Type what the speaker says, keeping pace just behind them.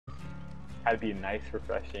That'd be a nice,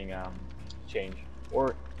 refreshing change.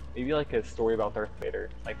 Or maybe like a story about Darth Vader,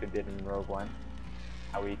 like they did in Rogue One,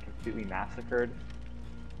 how he completely massacred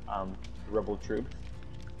the rebel troops.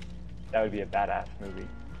 That would be a badass movie.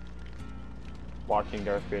 Watching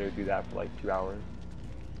Darth Vader do that for like 2 hours.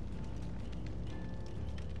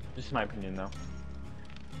 Just my opinion, though.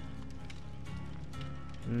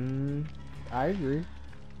 I agree.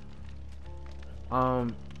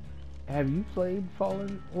 Have you played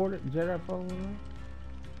Fallen Order, Jedi Fallen Order?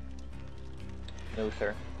 No,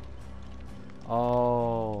 sir.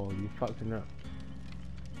 Oh, you fucked it up.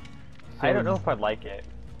 So I don't know if I'd like it.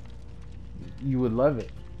 you would love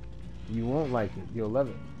it. You won't like it. You'll love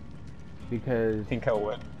it because I think I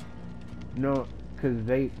would. no, because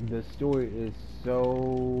the story is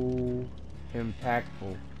so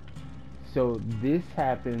impactful. So this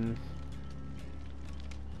happens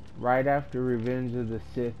right after Revenge of the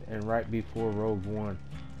Sith and right before Rogue One.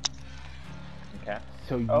 Okay.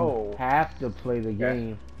 So you have to play the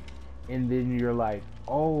game, and then you're like,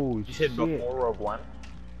 oh You shit. said before Rogue One?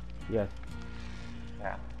 Yes.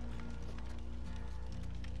 Yeah.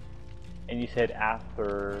 And you said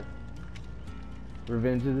after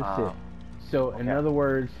Revenge of the Sith. So in other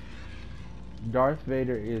words, Darth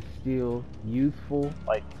Vader is still youthful.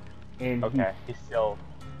 Like, and he's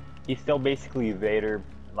still basically Vader,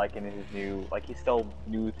 like in his new, like he's still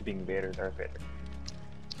new to being Vader, Darth Vader.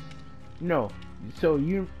 No. So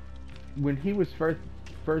when he was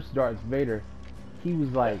first Darth Vader, he was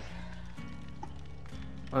like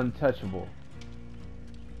untouchable.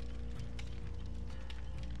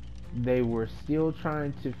 They were still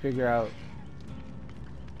trying to figure out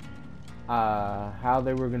how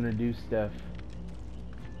they were gonna do stuff,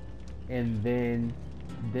 and then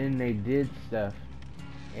they did stuff,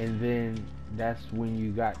 and then that's when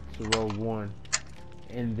you got to Rogue One,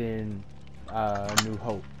 and then New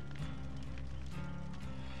Hope.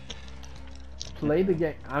 Play the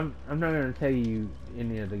game. I'm not gonna tell you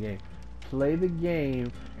any of the game. Play the game,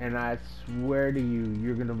 and I swear to you,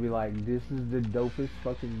 you're gonna be like, this is the dopest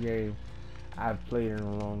fucking game I've played in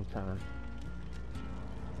a long time.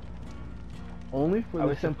 Only for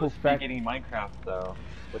the simple fact. I was getting Minecraft though,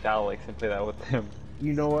 with Alex, and play that with him.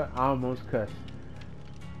 You know what? I almost cussed.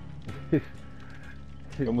 You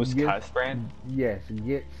almost cussed, Brand? Yes,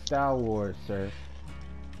 get Star Wars, sir.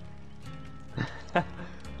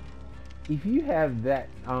 If you have that,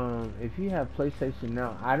 if you have PlayStation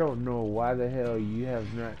Now, I don't know why the hell you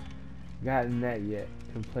have not gotten that yet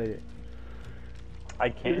and played it. I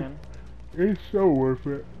can. It's so worth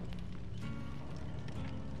it.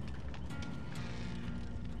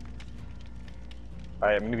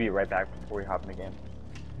 Alright, I'm gonna be right back before we hop in the game.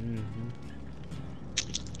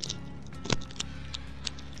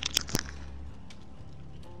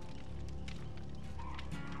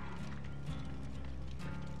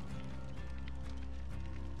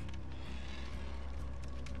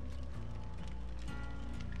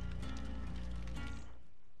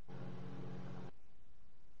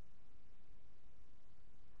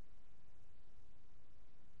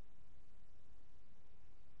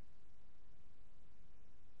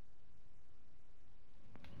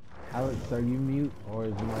 Alex, are you mute or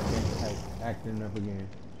is my game acting up again?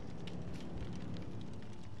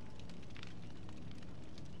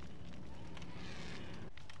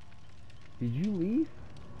 Did you leave?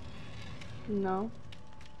 No.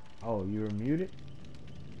 Oh, you were muted?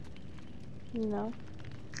 No.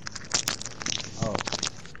 Oh.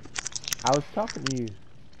 I was talking to you.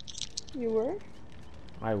 You were?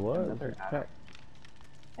 I was. I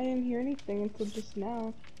didn't hear anything until just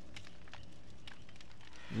now.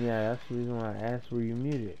 Yeah, that's the reason why I asked, were you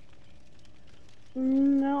muted?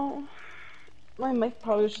 No. My mic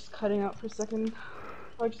probably was just cutting out for a second.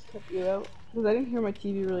 I just cut you out. Because I didn't hear my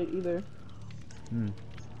TV really either.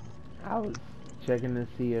 I was checking to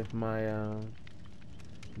see if my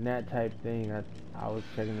NAT type thing, I was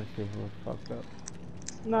checking to see if it was fucked up.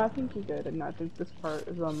 No, I think you're good, and I think this part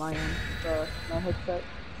is on my end, my headset.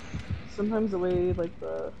 Sometimes the way, like,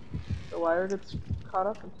 the wire gets caught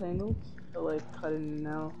up and tangled, it'll, like, cut in and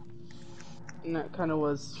out. And that kind of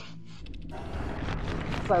was...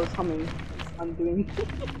 So I was humming, undoing.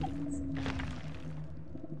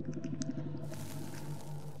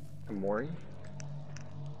 Mori?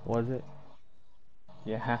 Was it?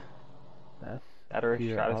 Yeah. That's that or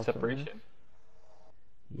a shot of separation.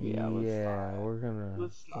 Yeah, we're gonna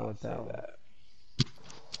let's not say that.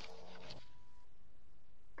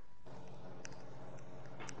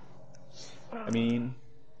 I mean,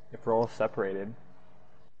 if we're all separated.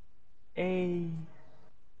 Hey,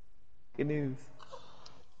 good news.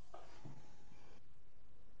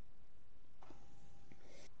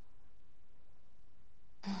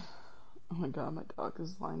 my god, my dog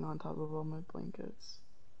is lying on top of all my blankets.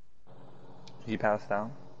 He passed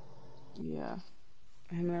out. Yeah.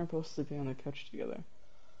 Him and I are both sleeping on the couch together.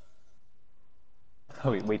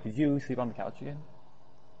 Oh wait, did you sleep on the couch again?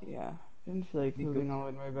 Yeah. I didn't feel like Me moving too. all the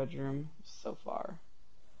way to my bedroom so far.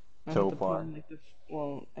 I So had to put far. on, like,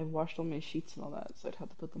 well, I washed all my sheets and all that, so I'd have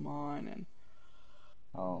to put them on, and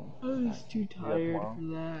Oh. I was too You do that tired tomorrow? for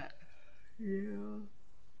that. Yeah.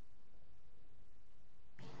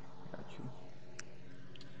 Got you.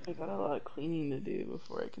 I got a lot of cleaning to do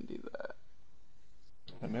before I can do that.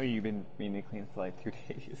 I know you've been meaning to clean for like 2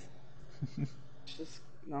 days. It's just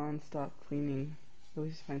non-stop cleaning.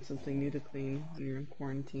 Always find something new to clean when you're in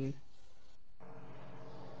quarantine.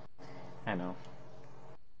 I know.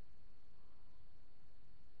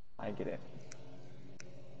 I get it.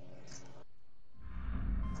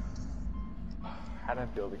 How do I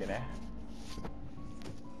feel again, eh?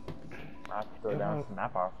 I have to throw down some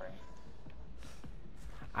map offerings.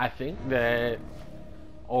 I think that.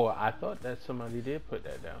 Oh, I thought that somebody did put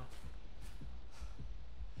that down.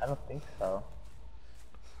 I don't think so.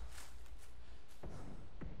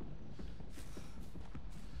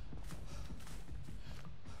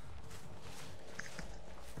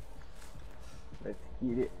 Let's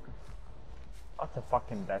eat it. That's a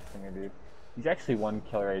fucking best thing to do. He's actually one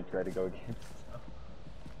killer I try to go against.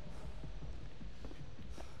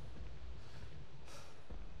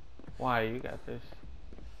 Why you got this?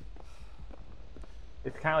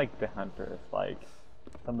 It's kind of like the Hunter. It's like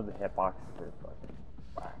some of the hitboxes are fucking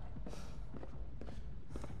whack.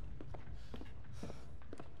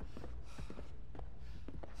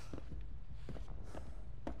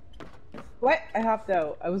 What? I hopped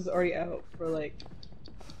out. I was already out for like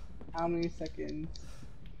how many seconds?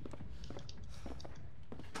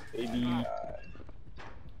 Baby. I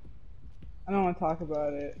don't want to talk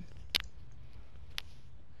about it.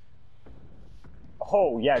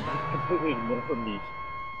 Oh yeah, just completely ignore me.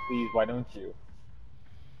 Please, why don't you?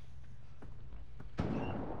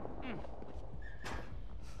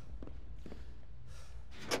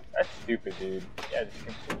 That's stupid, dude. Yeah,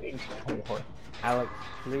 just completely ignore. Alex,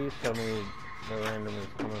 please tell me the random is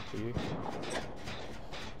coming for you.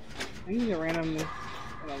 I think the random is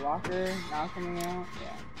in a locker now coming out.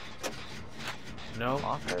 Yeah. No?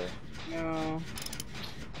 Locker. No.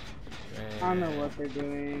 I don't know what they're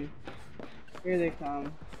doing. Here they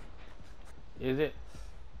come. Is it?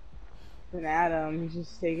 Then Adam, he's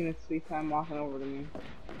just taking his sweet time walking over to me.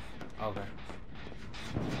 Okay.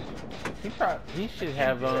 He should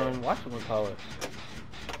have whatchamacallit.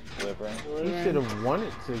 Delivering. He should have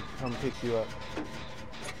wanted to come pick you up.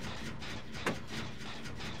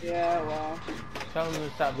 Yeah, well. Tell him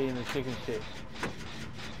to stop being a chicken shit.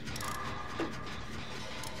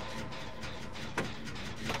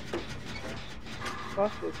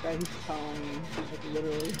 Fuck this guy, he's telling me, like,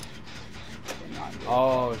 literally. They're not good.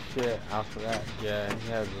 Oh shit, I forgot. Yeah, he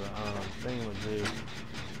has a thing with me.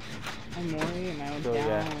 I'm Maury, and I went So, down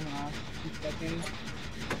yeah. in the last 2 seconds.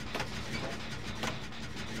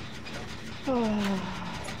 Oh,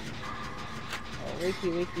 Ricky.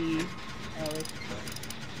 Oh, Ricky.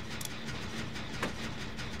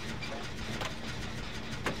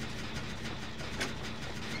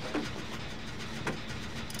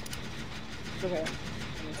 It's okay.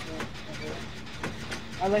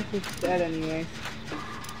 I like this dead anyway.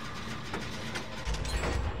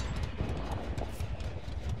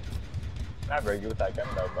 Not very good with that gun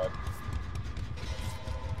though, but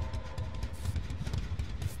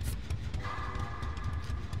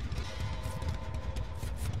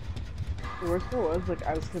The worst part was, like,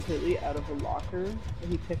 I was completely out of a locker, and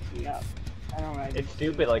he picked me up. I don't know. it's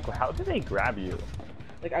stupid. Like, how did they grab you?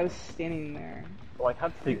 Like, I was standing there. Like, how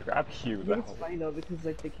did they grab you I think though? it's funny though, because,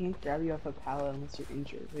 like, they can't grab you off a pallet unless you're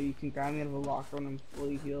injured. But you can grab me out of a locker when I'm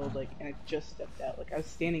fully healed, like, and I just stepped out. Like, I was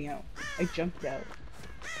standing out. I jumped out.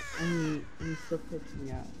 And he still picked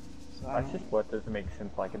me up. So I That's don't just what doesn't make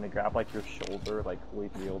sense. Like, and they grab like your shoulder, like fully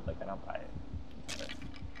healed. Like, I don't buy it.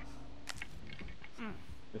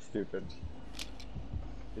 It's stupid.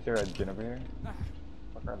 Is there a gen over here?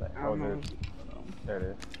 What are they? I Oh, don't know. there it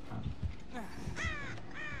is.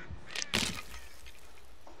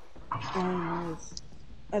 All I know is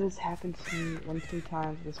that has happened to me 1-2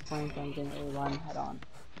 times at this point. I'm getting a line head on.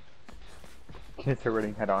 Kids are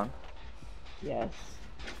running head on. Yes.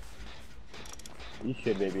 You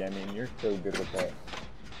should, baby. I mean, you're so good with that.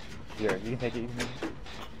 Here, you can take it. You can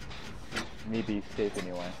maybe safe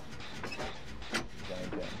anyway.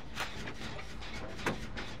 Again.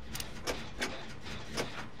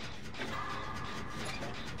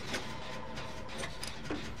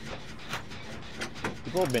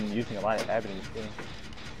 People have been using a lot of evidence too.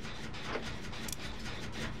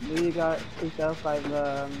 We got freaked out by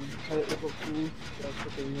the Reddit Liverpool fools that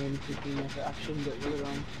put their name taking into action, get rid of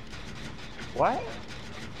them. What?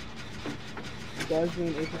 The guys doing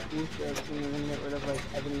April Fool's jokes and they're gonna get rid of like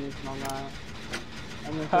evidence and all that.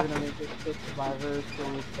 And then they're gonna make it so survivors to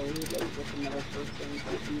only play like with another person, so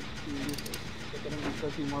they're gonna be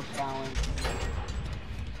supposed to be more balanced.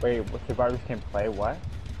 Wait, what survivors can play what?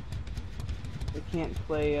 They can't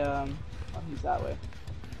play oh he's that way.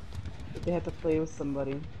 But they have to play with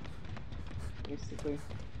somebody. Basically.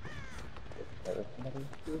 Play with somebody?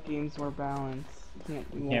 The game's more balanced. You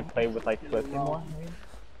Can't play with like Swift anymore?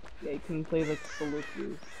 Yeah, you can play like solo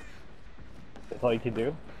queues. That's all you can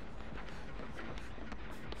do?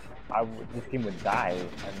 This game would die.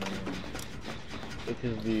 I mean, this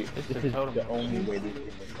is the only way this game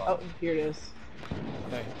is fun. Oh, here it is.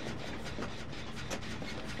 Okay.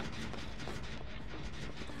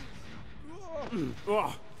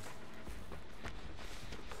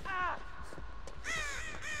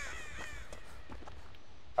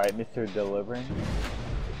 Alright, Mr. Delivering.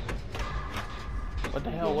 What the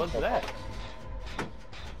hell was that?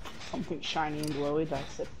 Something shiny and glowy that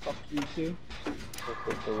said fuck you too.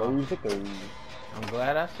 I'm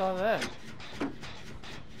glad I saw that.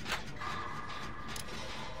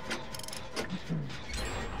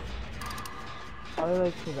 I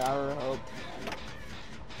like Devour Hope.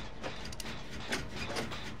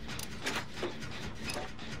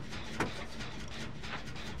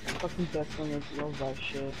 Fucking Deathwing loves that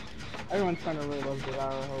shit. Everyone's trying to really love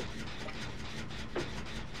Devour Hope.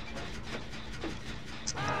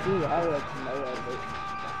 Dude, I like Mega, but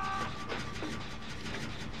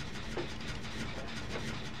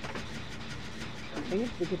I think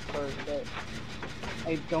it's a good part, but I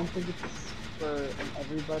don't think it's for an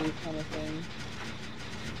everybody kind of thing.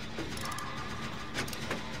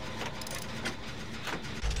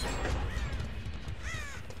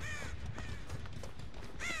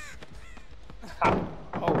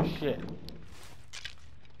 Oh shit.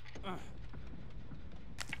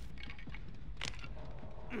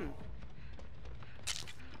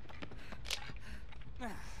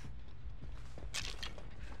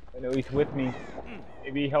 I know he's with me.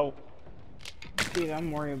 Maybe help. Dude,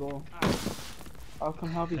 I'm worryable. I'll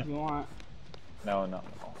come help if you want. No.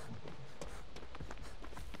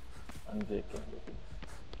 I'm joking.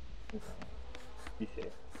 Be safe.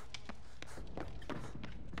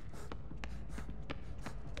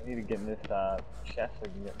 I need to get in this chest so I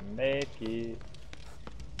can get naked.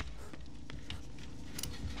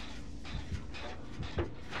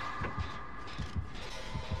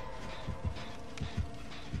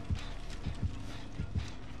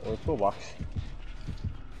 Oh, toolbox.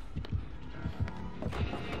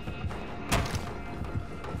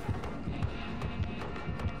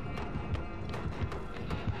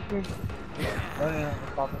 Here. No,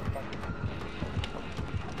 stop it.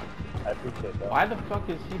 I appreciate that. Why the fuck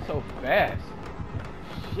is he so fast?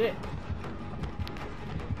 Shit.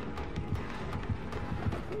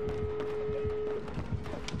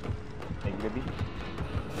 Thank you, baby.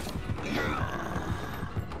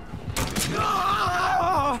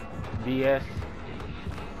 BS.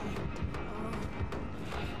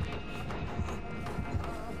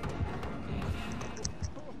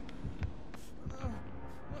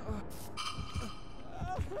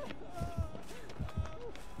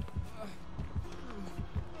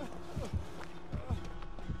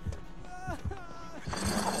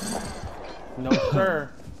 No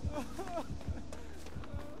sir.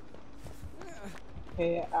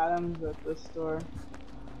 Hey, Adam's at the store.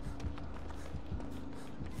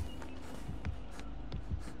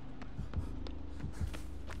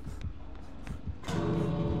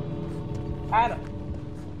 Adam!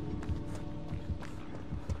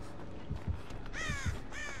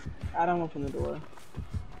 Adam opened the door.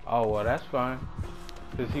 Oh well, that's fine.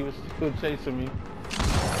 Cause he was still chasing me.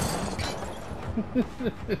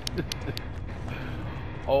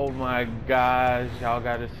 Oh my gosh, y'all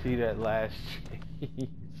gotta see that last chase.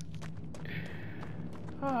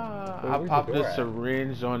 I popped a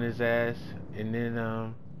syringe on his ass, and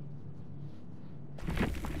then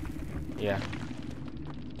yeah,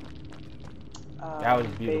 that was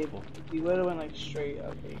beautiful. Babe, you would've went like straight.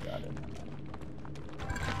 Okay, you got it.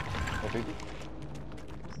 What, baby?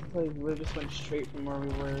 Like, we just went straight from where we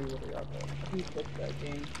were. We would've got that. He flipped that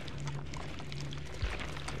game.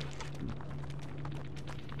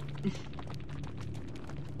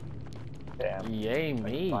 Damn. Yay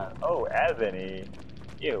me. Oh, Ebony.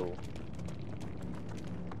 Ew.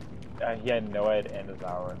 He had Noed and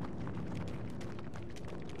Devour.